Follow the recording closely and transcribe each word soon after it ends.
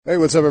Hey,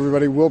 what's up,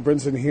 everybody? Will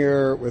Brinson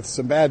here with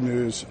some bad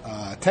news.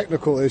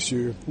 Technical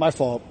issue. My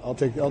fault. I'll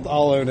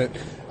own it.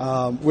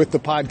 With the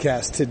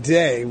podcast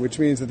today, which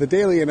means that the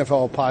daily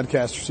NFL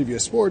podcast for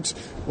CBS Sports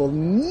will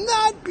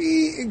not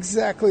be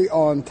exactly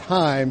on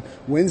time.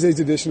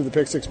 Wednesday's edition of the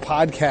Pick Six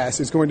podcast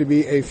is going to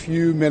be a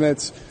few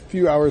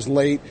hours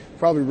late.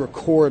 Probably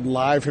record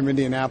live from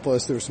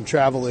Indianapolis. There were some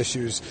travel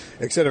issues,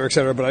 et cetera, et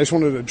cetera. But I just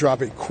wanted to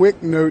drop a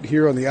quick note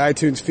here on the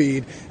iTunes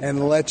feed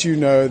and let you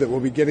know that we'll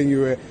be getting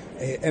you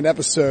an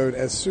episode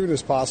as soon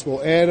as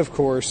possible. And, of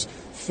course,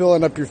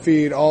 filling up your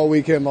feed all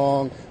weekend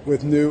long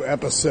with new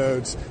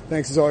episodes.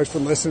 Thanks, as always, for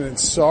listening.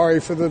 Sorry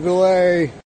for the delay.